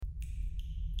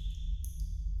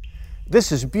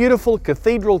This is beautiful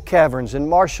Cathedral Caverns in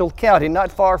Marshall County,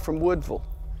 not far from Woodville.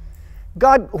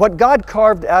 What God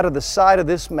carved out of the side of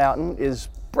this mountain is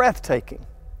breathtaking.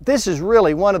 This is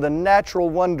really one of the natural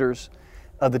wonders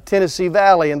of the Tennessee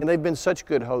Valley, and they've been such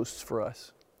good hosts for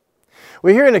us.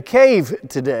 We're here in a cave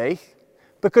today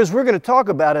because we're going to talk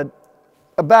about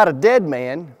a dead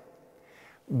man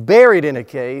buried in a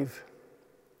cave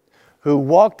who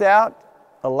walked out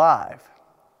alive.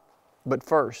 But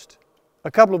first, a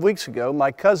couple of weeks ago,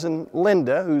 my cousin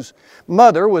Linda, whose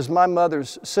mother was my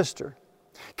mother's sister,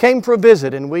 came for a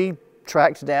visit, and we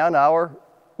tracked down our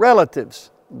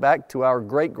relatives back to our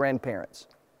great-grandparents.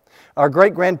 Our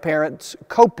great-grandparents,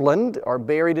 Copeland, are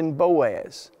buried in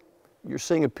Boaz. You're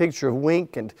seeing a picture of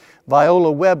Wink and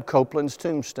Viola Webb Copeland's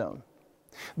tombstone.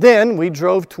 Then we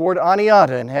drove toward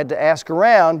Aniata and had to ask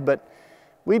around, but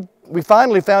we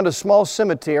finally found a small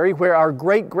cemetery where our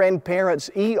great-grandparents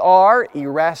E.R.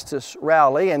 Erastus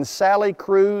Rowley and Sally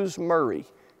Cruz Murray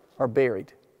are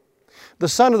buried. The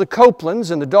son of the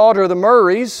Copelands and the daughter of the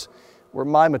Murrays were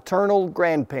my maternal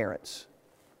grandparents,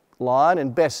 Lon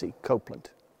and Bessie Copeland.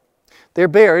 They're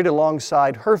buried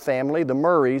alongside her family, the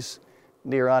Murrays,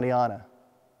 near Aniata.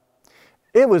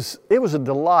 It was a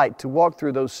delight to walk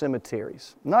through those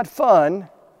cemeteries. Not fun,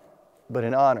 but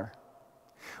an honor.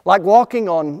 Like walking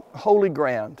on holy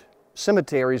ground,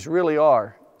 cemeteries really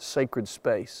are sacred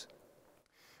space.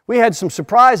 We had some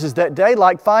surprises that day,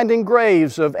 like finding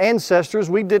graves of ancestors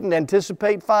we didn't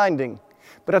anticipate finding.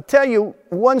 But I'll tell you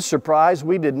one surprise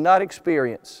we did not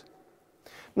experience.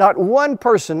 Not one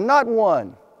person, not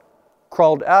one,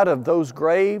 crawled out of those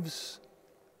graves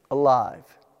alive.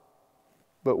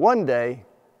 But one day,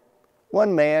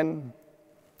 one man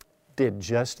did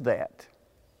just that.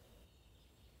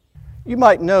 You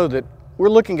might know that we're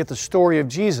looking at the story of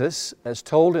Jesus as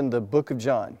told in the book of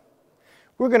John.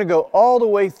 We're going to go all the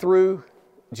way through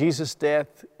Jesus'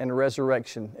 death and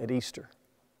resurrection at Easter.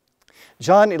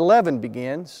 John 11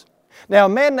 begins, "Now a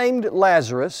man named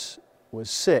Lazarus was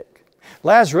sick."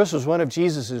 Lazarus was one of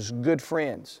Jesus' good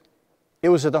friends. It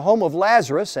was at the home of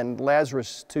Lazarus and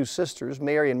Lazarus' two sisters,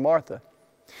 Mary and Martha,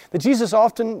 that Jesus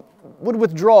often would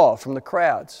withdraw from the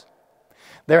crowds.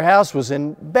 Their house was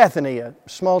in Bethany, a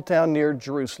small town near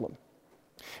Jerusalem.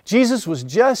 Jesus was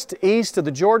just east of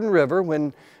the Jordan River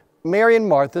when Mary and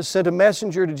Martha sent a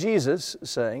messenger to Jesus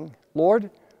saying, "Lord,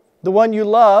 the one you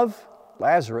love,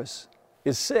 Lazarus,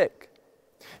 is sick."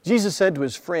 Jesus said to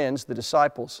His friends, the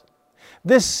disciples,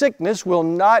 "This sickness will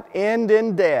not end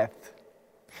in death."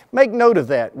 Make note of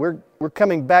that. We're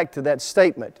coming back to that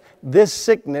statement. This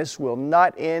sickness will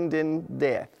not end in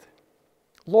death.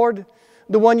 "Lord,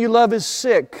 the one you love is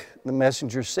sick," the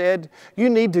messenger said. "You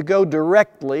need to go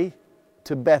directly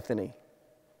to Bethany."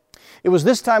 It was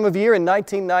this time of year in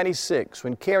 1996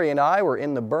 when Carrie and I were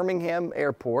in the Birmingham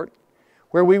airport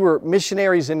where we were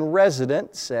missionaries in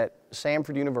residence at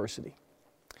Samford University.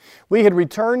 We had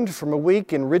returned from a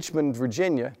week in Richmond,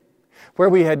 Virginia, where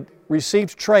we had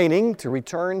received training to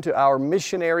return to our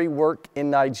missionary work in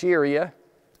Nigeria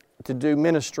to do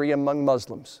ministry among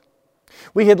Muslims.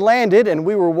 We had landed and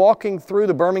we were walking through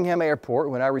the Birmingham airport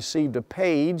when I received a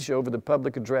page over the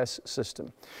public address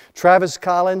system. "Travis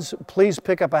Collins, please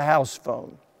pick up a house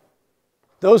phone."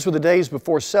 Those were the days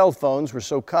before cell phones were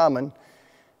so common.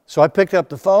 So I picked up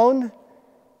the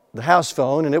house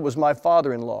phone, and it was my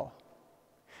father-in-law.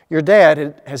 "Your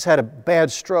dad has had a bad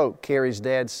stroke," Carrie's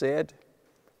dad said.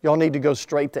 "Y'all need to go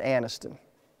straight to Anniston."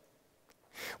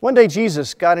 One day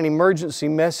Jesus got an emergency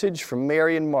message from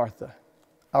Mary and Martha.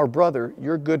 "Our brother,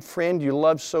 your good friend you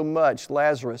love so much,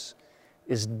 Lazarus,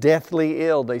 is deathly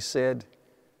ill," they said.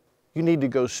 "You need to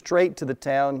go straight to the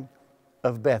town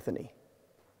of Bethany."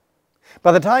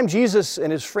 By the time Jesus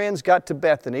and His friends got to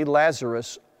Bethany,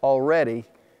 Lazarus already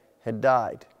had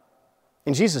died.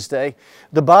 In Jesus' day,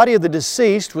 the body of the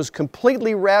deceased was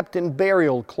completely wrapped in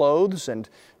burial clothes and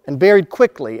buried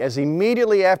quickly, as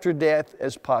immediately after death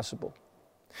as possible.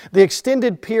 The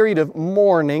extended period of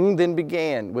mourning then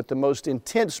began, with the most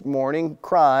intense mourning,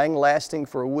 crying, lasting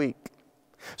for a week.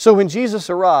 So when Jesus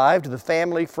arrived, the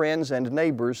family, friends, and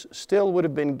neighbors still would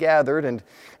have been gathered, and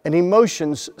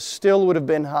emotions still would have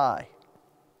been high.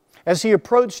 As He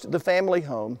approached the family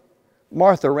home,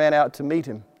 Martha ran out to meet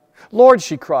Him. "Lord,"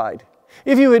 she cried,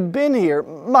 "if you had been here,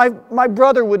 my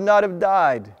brother would not have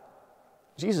died."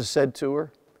 Jesus said to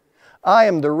her, "I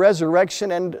am the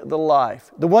resurrection and the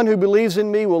life. The one who believes in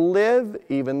me will live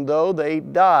even though they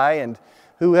die, and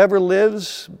whoever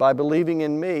lives by believing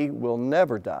in me will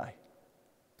never die."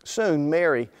 Soon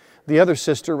Mary, the other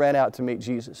sister, ran out to meet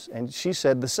Jesus, and she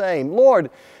said the same. "Lord,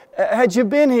 had you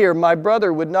been here, my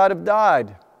brother would not have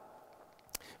died."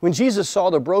 When Jesus saw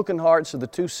the broken hearts of the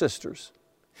two sisters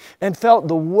and felt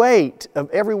the weight of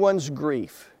everyone's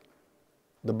grief,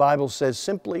 the Bible says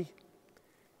simply,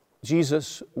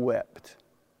 Jesus wept.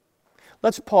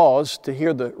 Let's pause to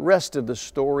hear the rest of the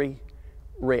story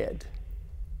read.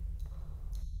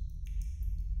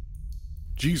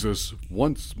 Jesus,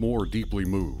 once more deeply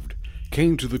moved,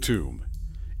 came to the tomb.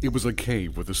 It was a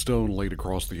cave with a stone laid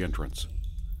across the entrance.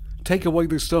 "Take away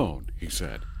the stone," he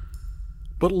said.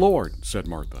 "But Lord," said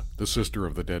Martha, the sister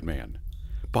of the dead man,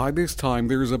 "by this time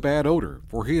there is a bad odor,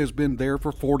 for he has been there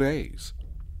for 4 days."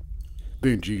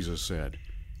 Then Jesus said,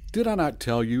 "Did I not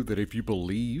tell you that if you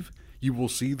believe, you will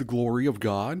see the glory of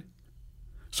God?"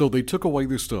 So they took away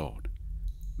the stone.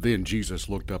 Then Jesus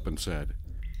looked up and said,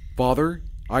 "Father,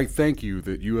 I thank you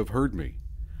that you have heard me.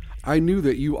 I knew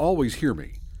that you always hear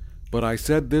me, but I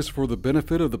said this for the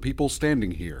benefit of the people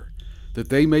standing here, that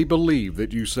they may believe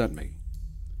that you sent me."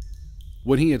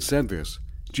 When he had said this,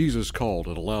 Jesus called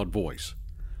in a loud voice,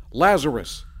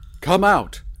 "Lazarus, come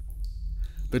out!"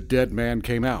 The dead man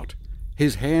came out,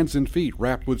 his hands and feet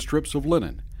wrapped with strips of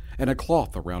linen, and a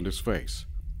cloth around his face.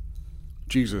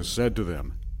 Jesus said to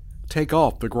them, "Take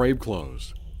off the grave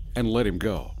clothes, and let him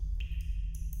go."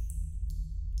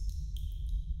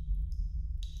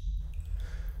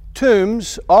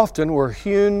 Tombs often were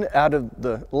hewn out of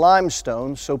the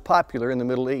limestone so popular in the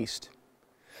Middle East.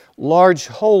 Large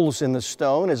holes in the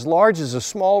stone as large as a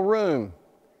small room.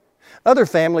 Other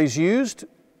families used,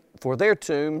 for their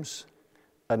tombs,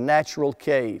 a natural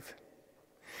cave.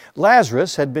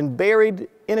 Lazarus had been buried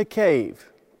in a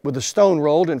cave with a stone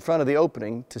rolled in front of the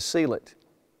opening to seal it.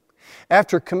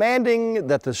 After commanding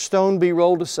that the stone be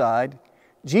rolled aside,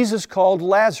 Jesus called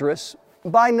Lazarus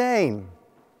by name.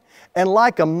 And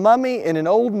like a mummy in an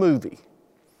old movie,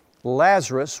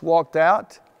 Lazarus walked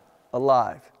out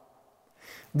alive.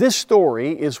 This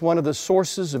story is one of the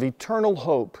sources of eternal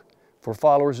hope for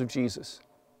followers of Jesus.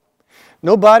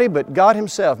 Nobody but God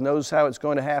Himself knows how it's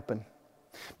going to happen.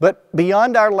 But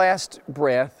beyond our last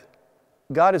breath,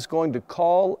 God is going to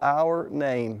call our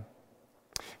name.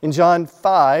 In John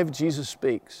 5, Jesus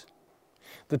speaks,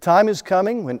 "The time is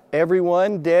coming when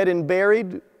everyone dead and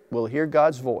buried will hear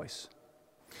God's voice.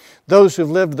 Those who've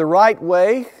lived the right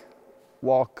way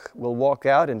will walk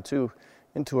out into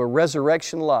a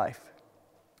resurrection life.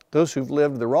 Those who've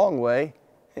lived the wrong way,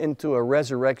 into a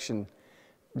resurrection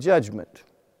judgment."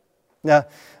 Now,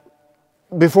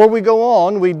 before we go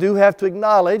on, we do have to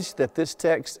acknowledge that this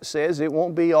text says it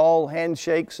won't be all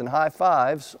handshakes and high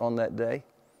fives on that day.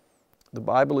 The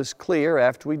Bible is clear,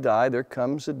 after we die, there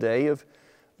comes a day of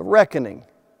reckoning.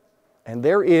 And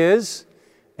there is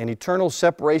an eternal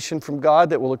separation from God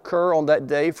that will occur on that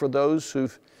day for those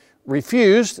who've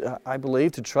refused, I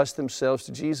believe, to trust themselves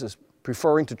to Jesus,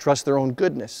 preferring to trust their own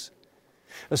goodness.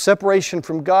 A separation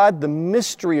from God, the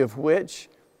mystery of which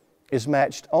is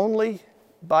matched only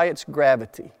by its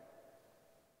gravity.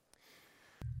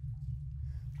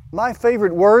 My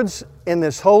favorite words in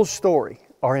this whole story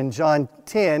are in John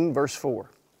 10, verse 4.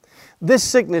 "This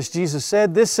sickness," Jesus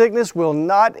said, "this sickness will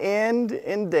not end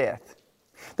in death."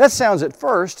 That sounds at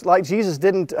first like Jesus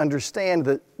didn't understand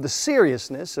the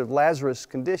seriousness of Lazarus'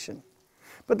 condition.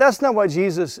 But that's not what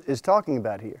Jesus is talking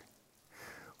about here.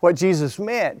 What Jesus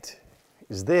meant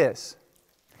is this.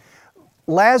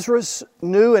 Lazarus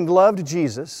knew and loved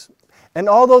Jesus, and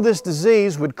although this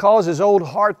disease would cause his old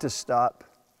heart to stop,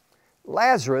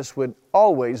 Lazarus would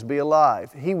always be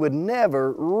alive. He would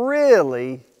never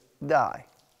really die.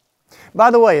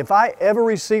 By the way, if I ever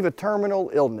receive a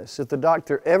terminal illness, if the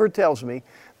doctor ever tells me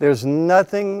there's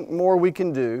nothing more we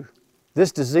can do,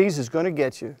 this disease is going to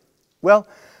get you, well,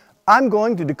 I'm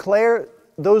going to declare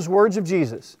those words of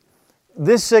Jesus.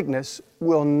 This sickness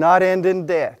will not end in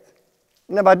death.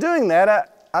 Now, by doing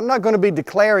that, I'm not going to be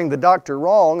declaring the doctor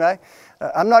wrong.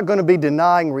 I'm not going to be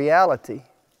denying reality.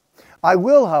 I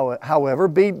will, however,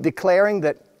 be declaring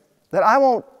that I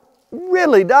won't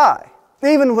really die,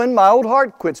 even when my old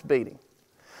heart quits beating.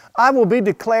 I will be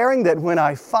declaring that when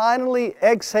I finally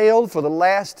exhale for the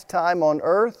last time on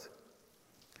earth,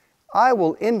 I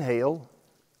will inhale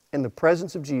in the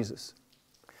presence of Jesus.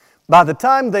 By the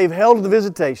time they've held the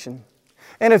visitation,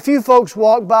 and a few folks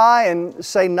walk by and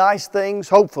say nice things,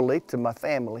 hopefully, to my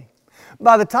family,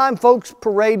 by the time folks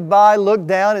parade by, look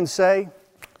down and say,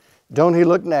 "Don't he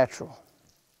look natural?"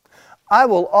 I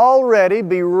will already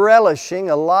be relishing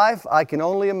a life I can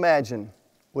only imagine,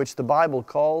 which the Bible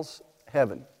calls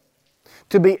heaven.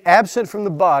 To be absent from the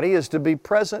body is to be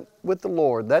present with the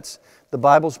Lord. That's the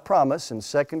Bible's promise in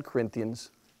 2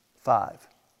 Corinthians 5.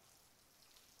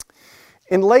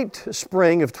 In late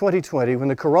spring of 2020, when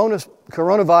the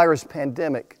coronavirus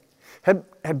pandemic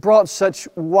had brought such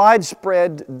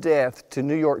widespread death to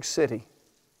New York City,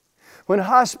 when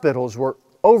hospitals were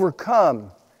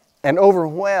overcome and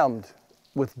overwhelmed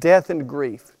with death and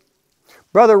grief,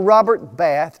 Brother Robert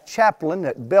Bath, chaplain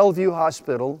at Bellevue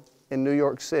Hospital in New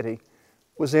York City,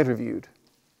 was interviewed.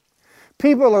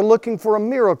 People are looking for a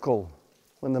miracle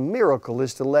when the miracle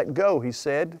is to let go, he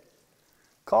said.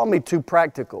 Call me too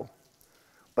practical,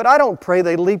 but I don't pray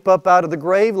they leap up out of the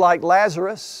grave like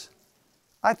Lazarus.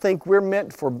 I think we're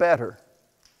meant for better.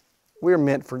 We're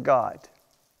meant for God.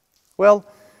 Well,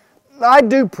 I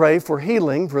do pray for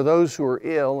healing for those who are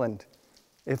ill, and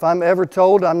if I'm ever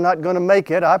told I'm not going to make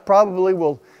it, I probably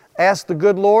will ask the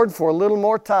good Lord for a little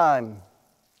more time.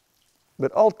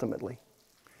 But ultimately,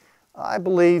 I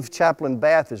believe Chaplain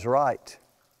Bath is right.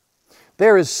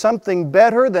 There is something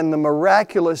better than the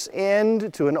miraculous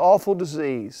end to an awful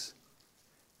disease.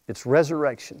 It's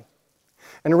resurrection.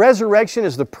 And resurrection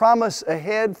is the promise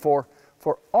ahead for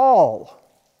all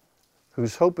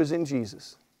whose hope is in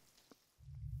Jesus.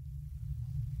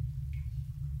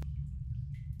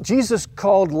 Jesus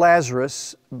called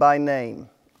Lazarus by name.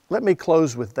 Let me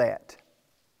close with that.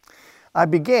 I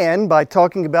began by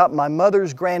talking about my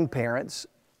mother's grandparents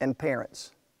and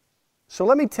parents. So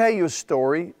let me tell you a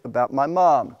story about my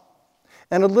mom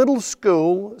and a little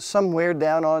school somewhere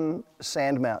down on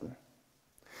Sand Mountain.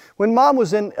 When Mom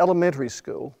was in elementary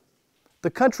school, the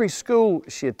country school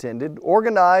she attended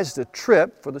organized a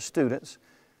trip for the students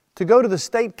to go to the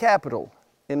state capitol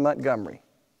in Montgomery.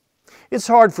 It's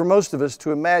hard for most of us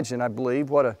to imagine, I believe,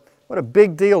 what a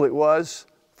big deal it was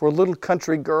for a little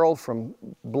country girl from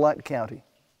Blount County.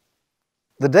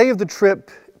 The day of the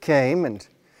trip came, and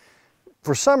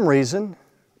for some reason,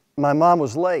 my mom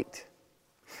was late.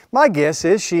 My guess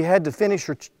is she had to finish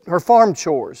her farm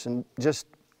chores and just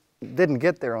didn't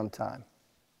get there on time.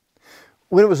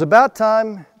 When it was about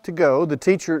time to go, the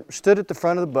teacher stood at the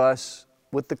front of the bus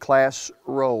with the class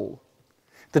roll.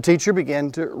 The teacher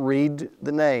began to read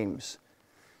the names.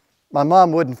 My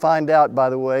mom wouldn't find out, by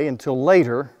the way, until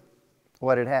later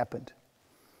what had happened.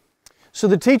 So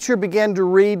the teacher began to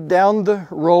read down the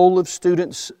roll of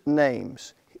students'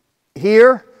 names.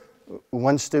 Here,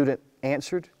 one student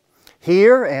answered.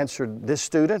 Here, answered this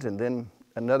student and then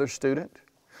another student.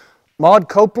 Maud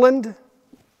Copeland,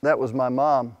 that was my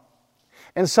mom.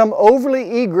 And some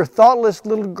overly eager, thoughtless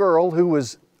little girl who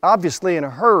was obviously in a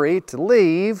hurry to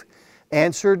leave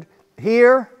answered,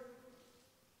 here.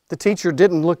 The teacher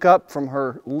didn't look up from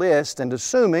her list, and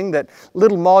assuming that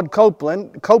little Maud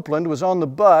Copeland was on the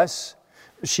bus,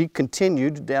 she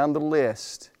continued down the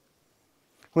list.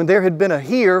 When there had been a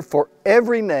here for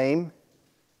every name,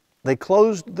 they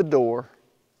closed the door,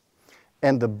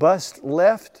 and the bus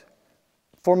left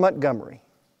for Montgomery.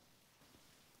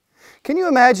 Can you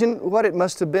imagine what it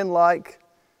must have been like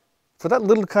for that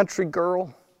little country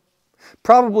girl,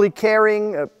 probably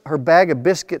carrying her bag of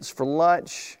biscuits for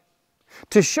lunch,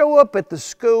 to show up at the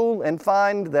school and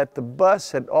find that the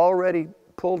bus had already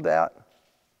pulled out?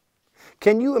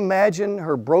 Can you imagine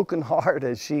her broken heart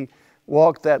as she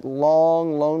walked that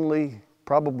long, lonely,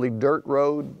 probably dirt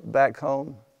road back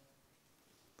home?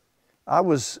 I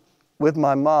was with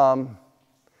my mom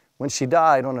when she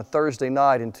died on a Thursday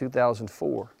night in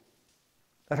 2004.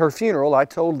 At her funeral, I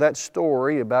told that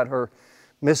story about her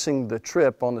missing the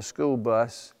trip on the school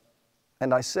bus,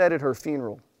 and I said at her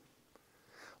funeral,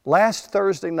 last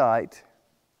Thursday night,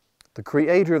 the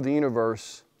Creator of the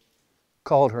universe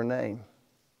called her name.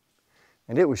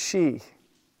 And it was she,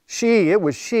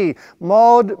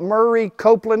 Maud Murray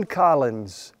Copeland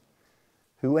Collins,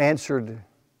 who answered,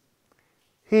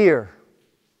 here.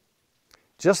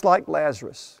 Just like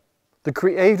Lazarus, the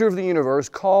Creator of the universe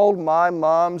called my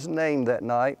mom's name that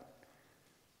night,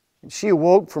 and she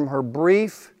awoke from her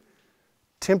brief,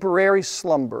 temporary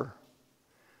slumber,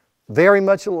 very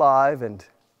much alive and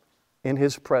in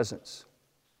His presence.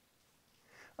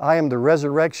 I am the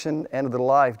resurrection and the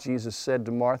life, Jesus said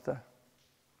to Martha.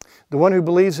 The one who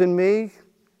believes in me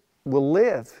will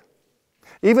live,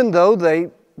 even though they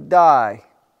die.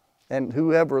 And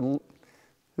whoever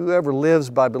lives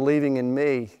by believing in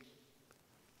me,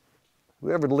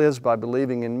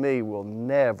 will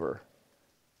never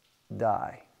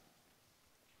die.